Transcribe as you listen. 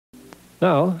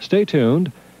Now, stay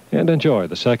tuned and enjoy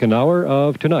the second hour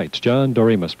of tonight's John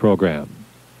Doremus program.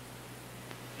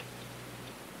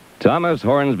 Thomas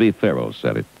Hornsby Farrow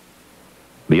said it.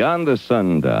 Beyond the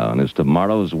sundown is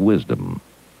tomorrow's wisdom.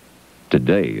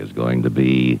 Today is going to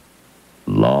be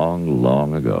long,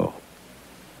 long ago.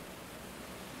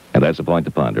 And that's a point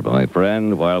to ponder, my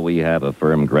friend. While we have a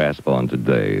firm grasp on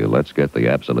today, let's get the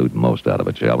absolute most out of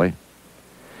it, shall we?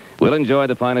 We'll enjoy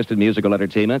the finest in musical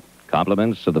entertainment,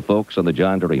 compliments to the folks on the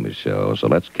John Doremus Show. So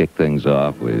let's kick things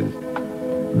off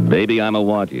with Baby, I'm a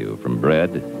Want You from Bread.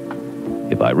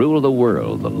 If I Rule the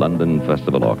World, the London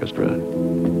Festival Orchestra.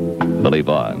 Billy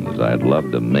Vaughan's I'd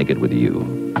Love to Make It With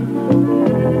You.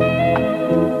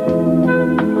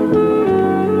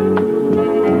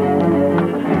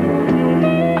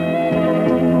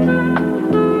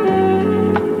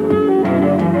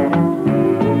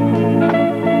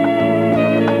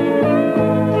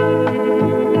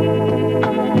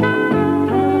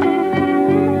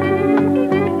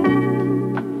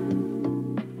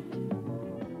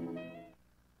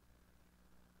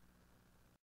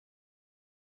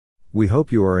 We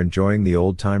hope you are enjoying the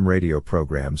old-time radio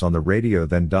programs on the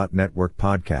RadioThen.Network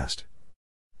podcast.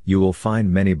 You will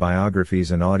find many biographies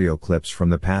and audio clips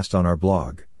from the past on our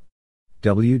blog,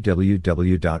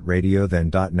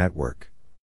 www.radiothen.network.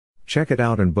 Check it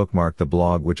out and bookmark the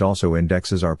blog, which also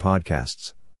indexes our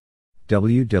podcasts,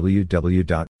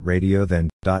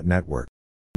 www.radiothen.network.